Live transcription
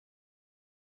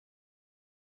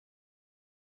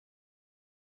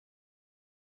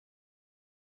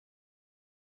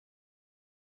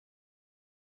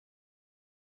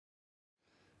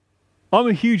I'm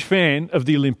a huge fan of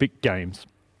the Olympic Games.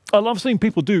 I love seeing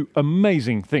people do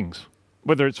amazing things,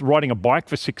 whether it's riding a bike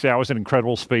for 6 hours at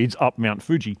incredible speeds up Mount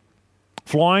Fuji,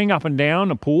 flying up and down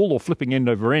a pool, or flipping end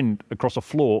over end across a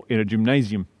floor in a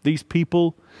gymnasium. These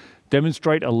people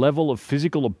demonstrate a level of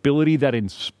physical ability that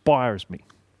inspires me.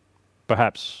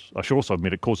 Perhaps, I should also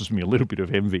admit, it causes me a little bit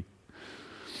of envy.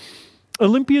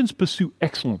 Olympians pursue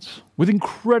excellence with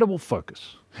incredible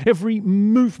focus. Every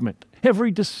movement,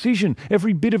 every decision,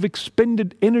 every bit of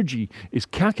expended energy is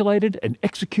calculated and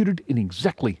executed in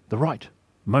exactly the right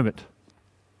moment.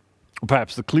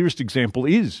 Perhaps the clearest example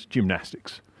is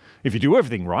gymnastics. If you do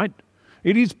everything right,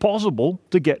 it is possible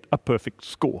to get a perfect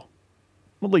score,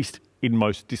 at least in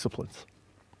most disciplines.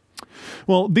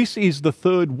 Well, this is the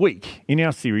third week in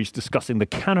our series discussing the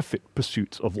counterfeit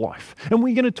pursuits of life, and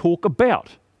we're going to talk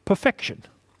about perfection.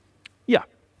 Yeah,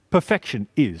 perfection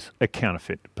is a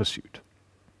counterfeit pursuit.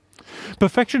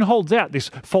 Perfection holds out this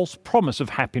false promise of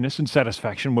happiness and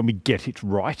satisfaction when we get it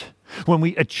right, when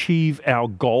we achieve our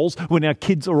goals, when our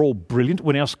kids are all brilliant,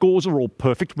 when our scores are all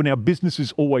perfect, when our business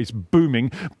is always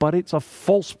booming. But it's a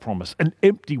false promise, an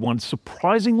empty one,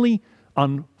 surprisingly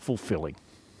unfulfilling.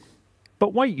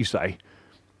 But wait, you say,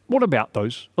 what about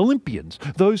those Olympians,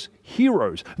 those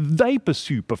heroes? They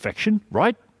pursue perfection,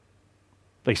 right?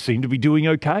 They seem to be doing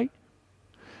okay.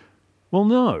 Well,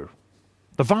 no.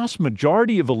 The vast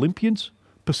majority of Olympians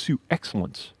pursue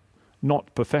excellence,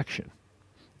 not perfection.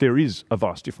 There is a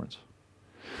vast difference.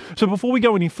 So before we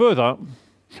go any further,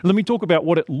 let me talk about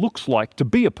what it looks like to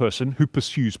be a person who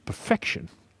pursues perfection.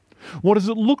 What does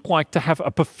it look like to have a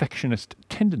perfectionist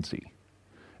tendency?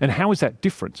 And how is that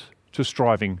different to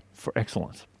striving for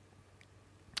excellence?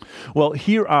 Well,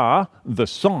 here are the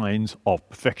signs of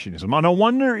perfectionism. And I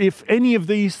wonder if any of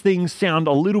these things sound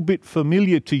a little bit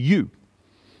familiar to you.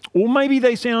 Or maybe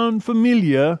they sound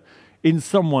familiar in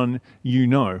someone you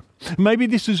know. Maybe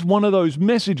this is one of those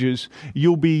messages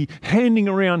you'll be handing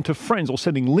around to friends or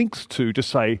sending links to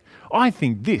say, I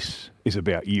think this is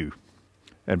about you.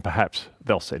 And perhaps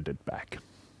they'll send it back.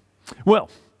 Well,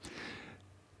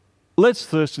 let's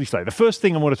firstly say, the first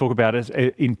thing I want to talk about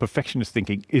in perfectionist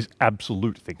thinking is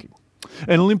absolute thinking.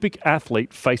 An Olympic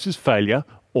athlete faces failure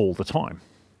all the time.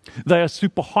 They are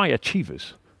super high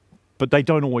achievers, but they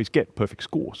don't always get perfect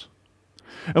scores.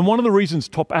 And one of the reasons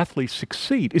top athletes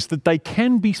succeed is that they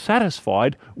can be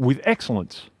satisfied with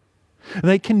excellence.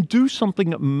 They can do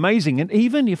something amazing, and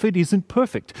even if it isn't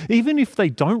perfect, even if they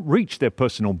don't reach their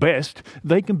personal best,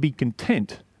 they can be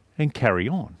content and carry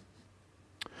on.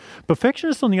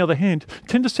 Perfectionists, on the other hand,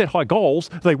 tend to set high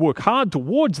goals. They work hard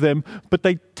towards them, but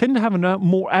they tend to have a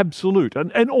more absolute,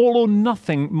 an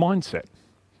all-or-nothing mindset.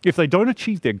 If they don't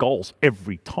achieve their goals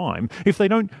every time, if they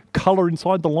don't colour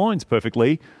inside the lines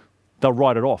perfectly, they'll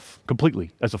write it off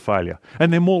completely as a failure.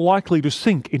 And they're more likely to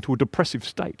sink into a depressive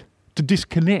state, to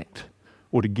disconnect,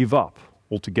 or to give up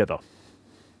altogether.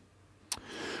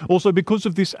 Also, because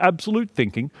of this absolute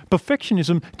thinking,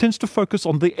 perfectionism tends to focus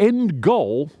on the end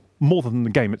goal more than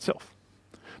the game itself.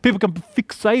 People can be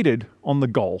fixated on the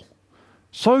goal,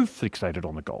 so fixated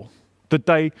on the goal, that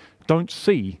they don't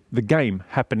see the game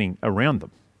happening around them.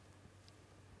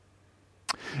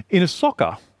 In a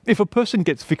soccer, if a person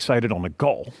gets fixated on a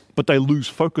goal, but they lose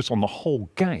focus on the whole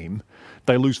game,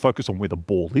 they lose focus on where the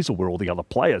ball is or where all the other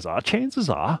players are, chances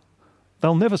are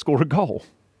they'll never score a goal,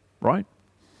 right?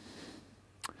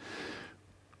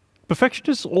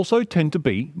 Perfectionists also tend to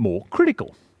be more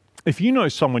critical. If you know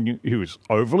someone who is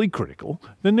overly critical,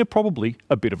 then they're probably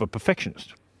a bit of a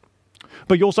perfectionist.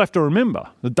 But you also have to remember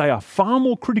that they are far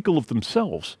more critical of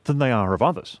themselves than they are of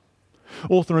others.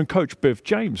 Author and coach Bev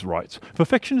James writes,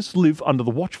 perfectionists live under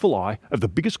the watchful eye of the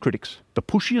biggest critics, the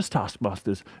pushiest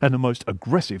taskmasters, and the most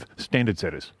aggressive standard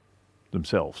setters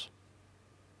themselves.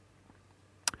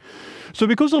 So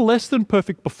because a less than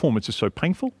perfect performance is so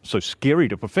painful, so scary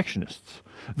to perfectionists,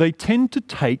 they tend to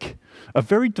take a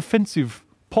very defensive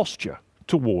posture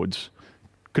towards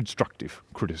constructive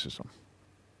criticism.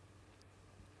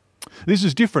 This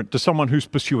is different to someone who's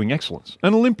pursuing excellence,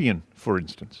 an Olympian, for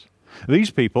instance.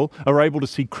 These people are able to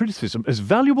see criticism as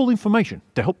valuable information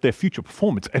to help their future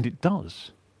performance, and it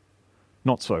does.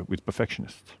 Not so with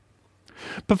perfectionists.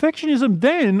 Perfectionism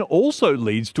then also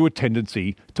leads to a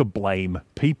tendency to blame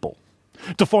people,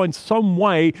 to find some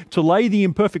way to lay the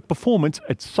imperfect performance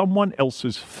at someone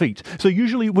else's feet. So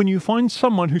usually when you find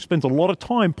someone who spends a lot of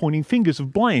time pointing fingers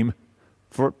of blame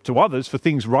to others for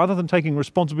things rather than taking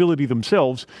responsibility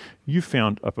themselves, you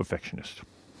found a perfectionist.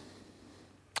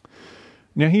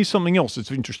 Now here's something else that's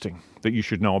interesting that you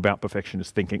should know about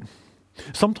perfectionist thinking.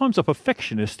 Sometimes a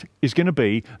perfectionist is going to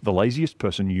be the laziest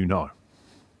person you know.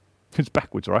 It's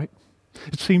backwards, right?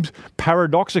 It seems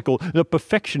paradoxical that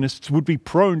perfectionists would be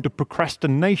prone to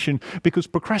procrastination because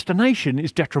procrastination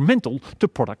is detrimental to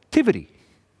productivity.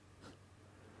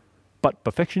 But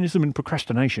perfectionism and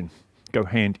procrastination go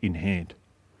hand in hand.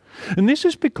 And this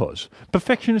is because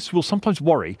perfectionists will sometimes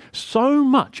worry so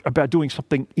much about doing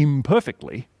something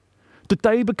imperfectly that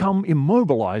they become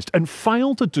immobilized and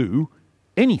fail to do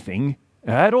anything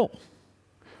at all.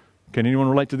 Can anyone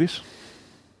relate to this?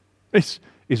 This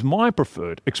is my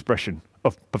preferred expression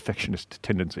of perfectionist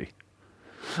tendency.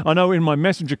 I know in my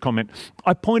messenger comment,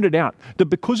 I pointed out that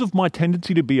because of my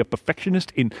tendency to be a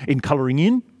perfectionist in colouring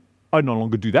in, I no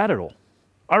longer do that at all.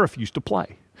 I refuse to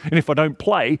play. And if I don't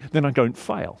play, then I don't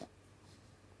fail.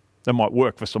 That might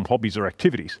work for some hobbies or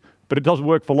activities, but it doesn't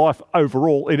work for life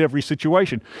overall in every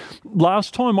situation.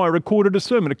 Last time I recorded a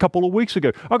sermon a couple of weeks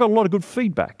ago, I got a lot of good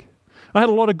feedback. I had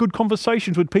a lot of good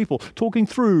conversations with people talking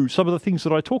through some of the things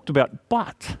that I talked about,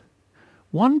 but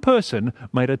one person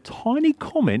made a tiny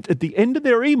comment at the end of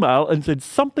their email and said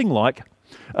something like,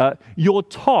 your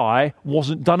tie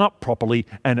wasn't done up properly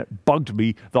and it bugged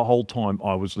me the whole time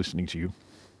I was listening to you.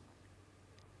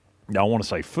 Now I want to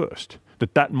say first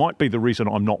that might be the reason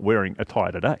I'm not wearing a tie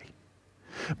today.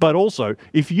 But also,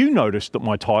 if you noticed that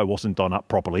my tie wasn't done up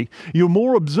properly, you're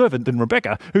more observant than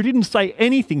Rebecca, who didn't say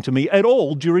anything to me at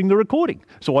all during the recording.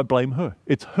 So I blame her.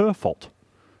 It's her fault.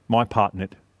 My part in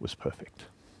it was perfect.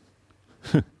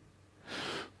 I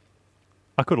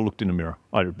could have looked in the mirror,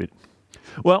 I admit.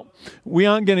 Well, we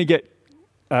aren't going to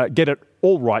get it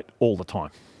all right all the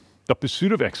time. The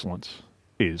pursuit of excellence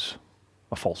is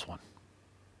a false one.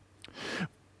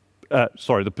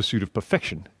 The pursuit of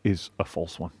perfection is a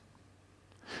false one.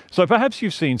 So perhaps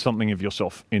you've seen something of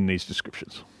yourself in these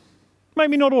descriptions.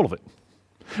 Maybe not all of it.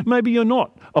 Maybe you're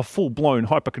not a full-blown,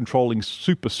 hyper-controlling,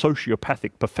 super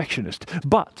sociopathic perfectionist,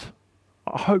 but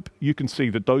I hope you can see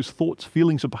that those thoughts,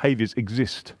 feelings, and behaviours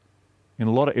exist in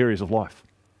a lot of areas of life.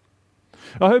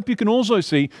 I hope you can also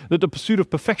see that the pursuit of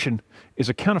perfection is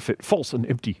a counterfeit, false, and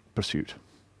empty pursuit.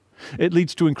 It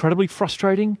leads to incredibly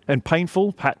frustrating and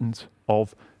painful patterns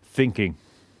of thinking.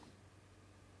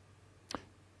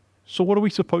 So what are we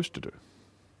supposed to do?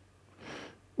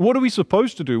 What are we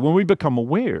supposed to do when we become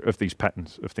aware of these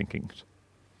patterns of thinking?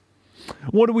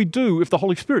 What do we do if the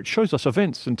Holy Spirit shows us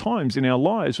events and times in our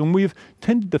lives when we've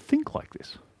tended to think like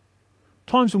this?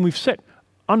 Times when we've set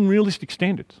unrealistic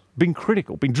standards, been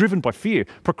critical, been driven by fear,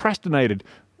 procrastinated,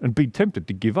 and been tempted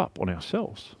to give up on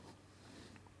ourselves.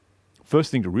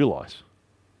 First thing to realize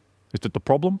is that the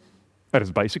problem, at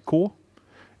its basic core,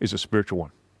 is a spiritual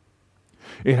one.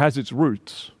 It has its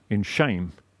roots in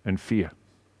shame and fear.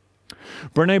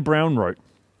 Brené Brown wrote,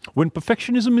 "When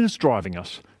perfectionism is driving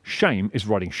us, shame is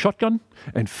riding shotgun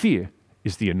and fear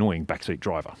is the annoying backseat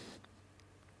driver."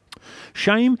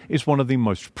 Shame is one of the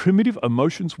most primitive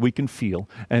emotions we can feel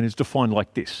and is defined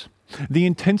like this: the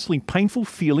intensely painful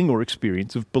feeling or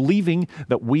experience of believing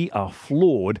that we are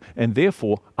flawed and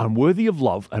therefore unworthy of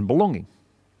love and belonging.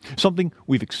 Something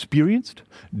we've experienced,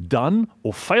 done,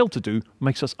 or failed to do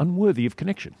makes us unworthy of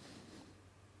connection.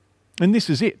 And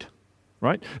this is it,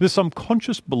 right? There's some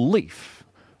conscious belief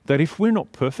that if we're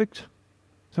not perfect,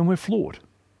 then we're flawed.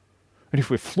 And if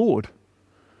we're flawed,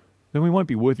 then we won't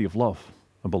be worthy of love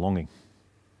and belonging.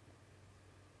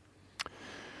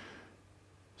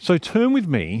 So turn with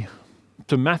me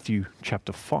to Matthew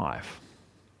chapter 5.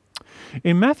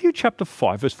 In Matthew chapter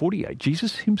 5, verse 48,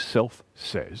 Jesus himself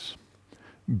says,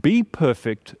 "Be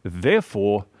perfect,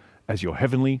 therefore, as your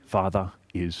heavenly Father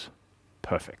is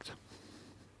perfect."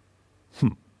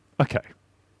 Okay,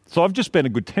 so I've just spent a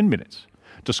good 10 minutes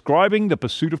describing the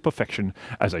pursuit of perfection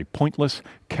as a pointless,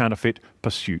 counterfeit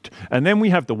pursuit. And then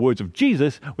we have the words of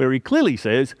Jesus where he clearly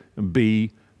says,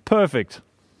 "Be perfect."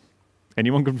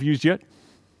 Anyone confused yet?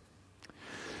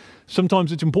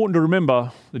 Sometimes it's important to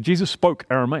remember that Jesus spoke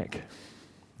Aramaic.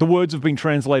 The words have been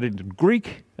translated into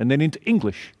Greek and then into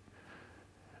English.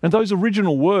 And those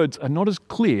original words are not as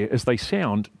clear as they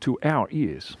sound to our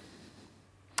ears.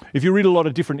 If you read a lot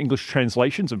of different English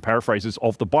translations and paraphrases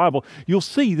of the Bible, you'll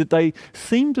see that they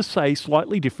seem to say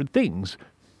slightly different things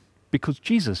because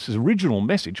Jesus' original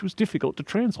message was difficult to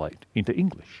translate into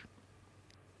English.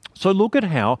 So look at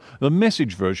how the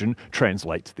Message version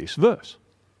translates this verse.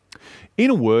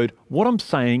 In a word, what I'm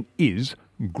saying is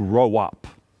grow up.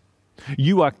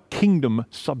 You are kingdom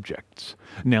subjects.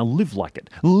 Now live like it.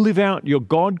 Live out your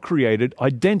God-created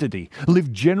identity.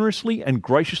 Live generously and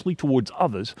graciously towards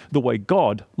others the way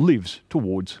God lives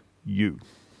towards you.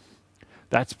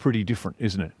 That's pretty different,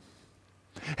 isn't it?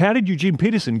 How did Eugene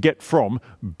Peterson get from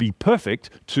be perfect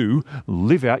to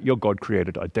live out your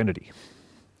God-created identity?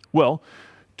 Well,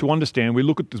 to understand, we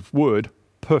look at this word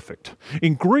perfect.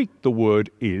 In Greek, the word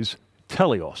is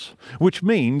teleos, which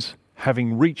means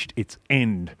having reached its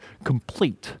end,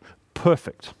 complete,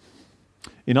 perfect.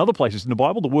 In other places in the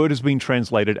Bible, the word has been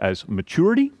translated as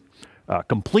maturity,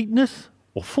 completeness,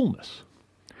 or fullness.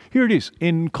 Here it is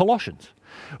in Colossians.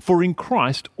 For in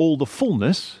Christ all the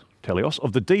fullness, teleos,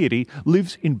 of the deity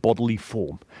lives in bodily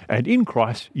form, and in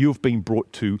Christ you have been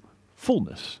brought to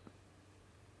fullness.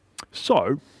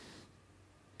 So,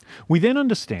 we then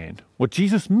understand what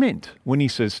Jesus meant when he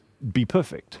says, be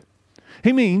perfect.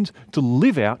 He means to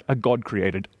live out a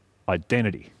God-created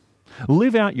identity.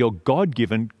 Live out your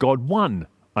God-given, God-won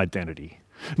identity,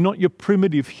 not your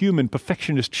primitive human,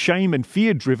 perfectionist, shame and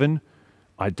fear-driven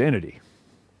identity.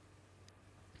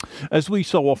 As we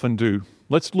so often do,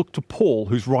 let's look to Paul,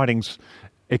 whose writings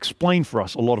explain for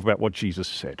us a lot about what Jesus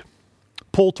said.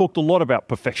 Paul talked a lot about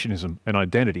perfectionism and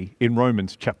identity in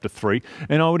Romans chapter 3,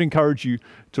 and I would encourage you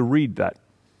to read that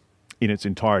in its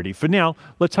entirety. For now,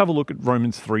 let's have a look at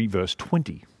Romans 3, verse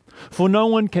 20. For no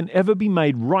one can ever be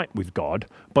made right with God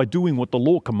by doing what the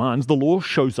law commands. The law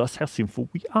shows us how sinful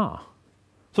we are.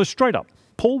 So straight up,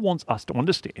 Paul wants us to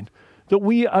understand that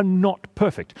we are not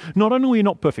perfect. Not only are we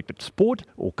not perfect at sport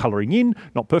or colouring in,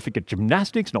 not perfect at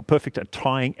gymnastics, not perfect at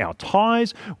tying our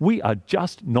ties, we are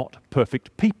just not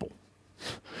perfect people.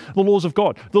 The laws of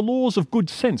God, the laws of good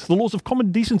sense, the laws of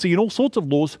common decency and all sorts of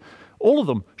laws, all of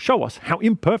them show us how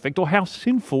imperfect or how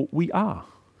sinful we are.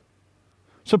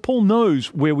 So Paul knows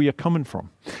where we are coming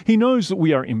from. He knows that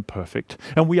we are imperfect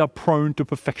and we are prone to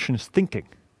perfectionist thinking.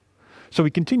 So he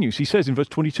continues. He says in verse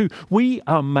 22, we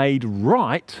are made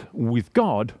right with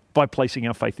God by placing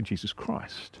our faith in Jesus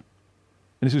Christ.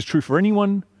 And this is true for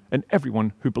anyone and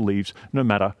everyone who believes, no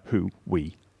matter who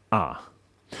we are.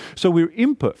 So we're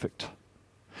imperfect,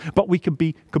 but we can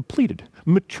be completed,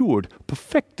 matured,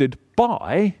 perfected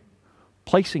by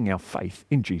placing our faith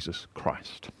in Jesus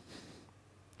Christ.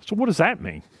 So what does that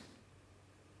mean?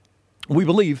 We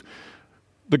believe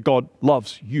that God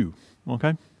loves you,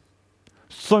 okay?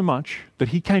 So much that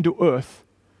he came to earth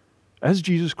as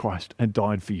Jesus Christ and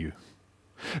died for you.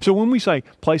 So when we say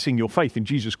placing your faith in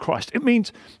Jesus Christ, it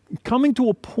means coming to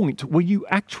a point where you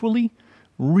actually,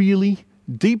 really,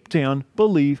 deep down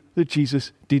believe that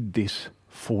Jesus did this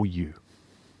for you.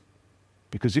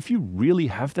 Because if you really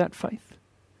have that faith,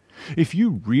 if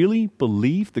you really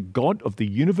believe the God of the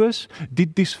universe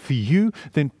did this for you,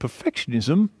 then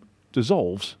perfectionism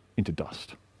dissolves into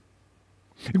dust.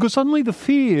 Because suddenly the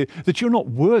fear that you're not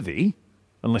worthy,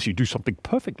 unless you do something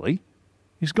perfectly,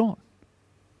 is gone.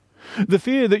 The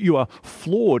fear that you are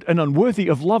flawed and unworthy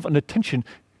of love and attention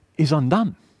is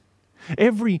undone.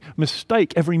 Every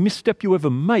mistake, every misstep you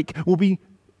ever make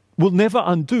will never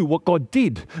undo what God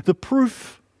did. The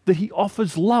proof that he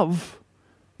offers love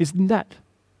is in that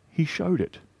he showed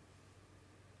it.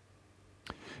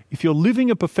 If you're living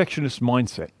a perfectionist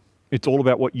mindset, it's all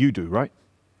about what you do, right?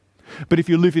 But if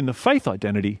you live in the faith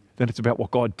identity, then it's about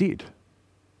what God did.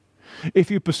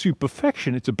 If you pursue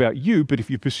perfection, it's about you. But if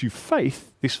you pursue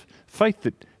faith, this faith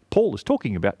that Paul is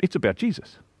talking about, it's about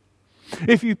Jesus.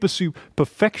 If you pursue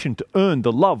perfection to earn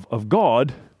the love of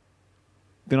God,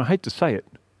 then I hate to say it,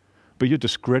 but you're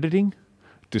discrediting,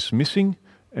 dismissing,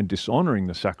 and dishonoring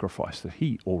the sacrifice that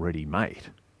he already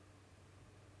made.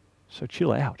 So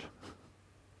chill out.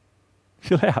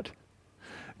 Chill out.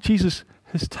 Jesus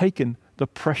has taken the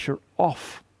pressure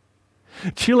off.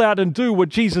 Chill out and do what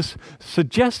Jesus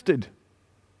suggested.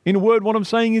 In a word, what I'm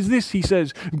saying is this. He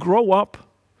says, grow up,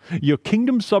 your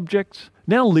kingdom subjects,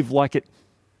 now live like it.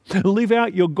 Live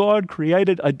out your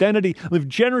God-created identity. Live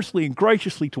generously and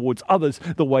graciously towards others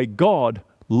the way God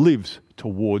lives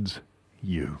towards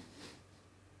you.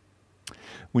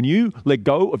 When you let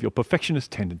go of your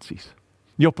perfectionist tendencies,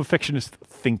 your perfectionist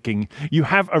thinking, you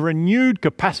have a renewed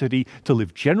capacity to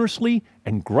live generously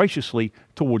and graciously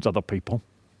towards other people.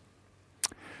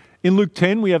 In Luke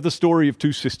 10, we have the story of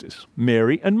two sisters,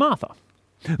 Mary and Martha.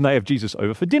 And they have Jesus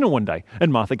over for dinner one day,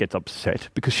 and Martha gets upset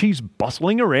because she's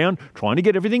bustling around trying to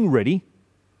get everything ready,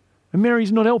 and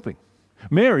Mary's not helping.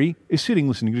 Mary is sitting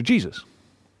listening to Jesus.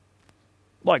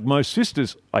 Like most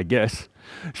sisters, I guess,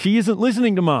 she isn't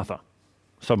listening to Martha.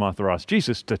 So Martha asks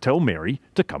Jesus to tell Mary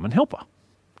to come and help her,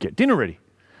 get dinner ready.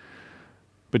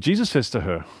 But Jesus says to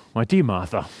her, my dear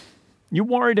Martha, you're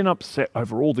worried and upset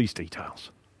over all these details.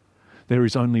 There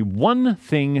is only one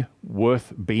thing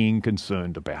worth being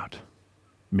concerned about.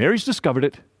 Mary's discovered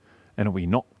it, and it will be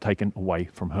not taken away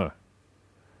from her.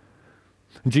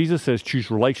 Jesus says, choose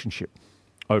relationship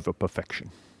over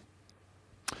perfection.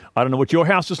 I don't know what your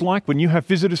house is like when you have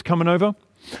visitors coming over,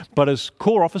 but as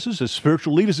core officers, as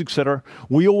spiritual leaders, etc.,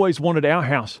 we always wanted our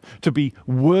house to be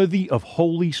worthy of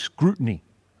holy scrutiny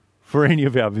for any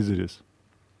of our visitors.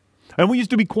 And we used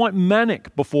to be quite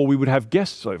manic before we would have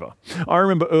guests over. I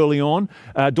remember early on,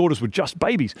 our daughters were just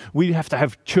babies. We'd have to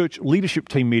have church leadership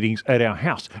team meetings at our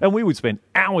house, and we would spend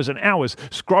hours and hours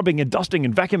scrubbing and dusting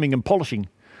and vacuuming and polishing.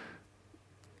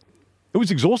 It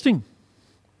was exhausting.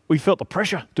 We felt the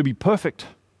pressure to be perfect.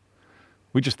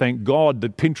 We just thank God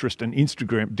that Pinterest and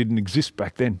Instagram didn't exist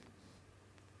back then.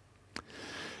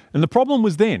 And the problem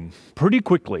was then, pretty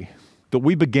quickly, that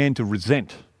we began to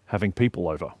resent having people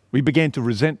over. We began to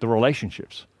resent the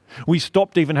relationships. We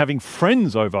stopped even having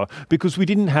friends over because we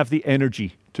didn't have the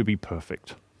energy to be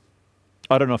perfect.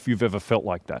 I don't know if you've ever felt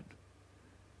like that.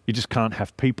 You just can't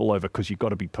have people over because you've got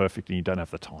to be perfect and you don't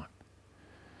have the time.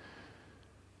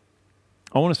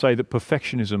 I want to say that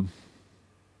perfectionism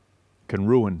can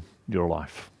ruin your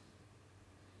life.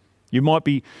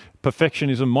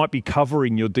 Perfectionism might be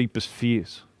covering your deepest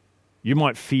fears. You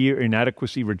might fear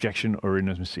inadequacy, rejection, or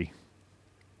intimacy.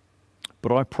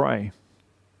 But I pray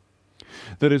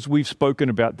that as we've spoken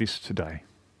about this today,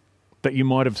 that you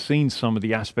might have seen some of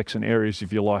the aspects and areas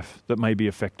of your life that may be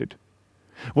affected,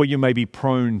 where you may be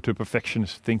prone to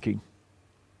perfectionist thinking.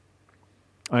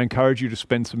 I encourage you to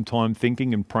spend some time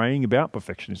thinking and praying about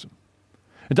perfectionism,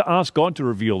 and to ask God to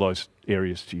reveal those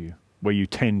areas to you where you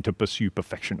tend to pursue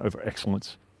perfection over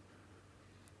excellence,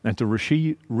 and to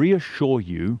reassure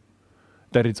you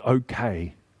that it's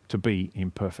okay to be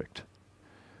imperfect.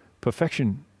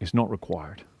 Perfection is not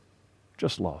required,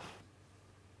 just love.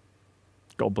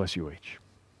 God bless you each.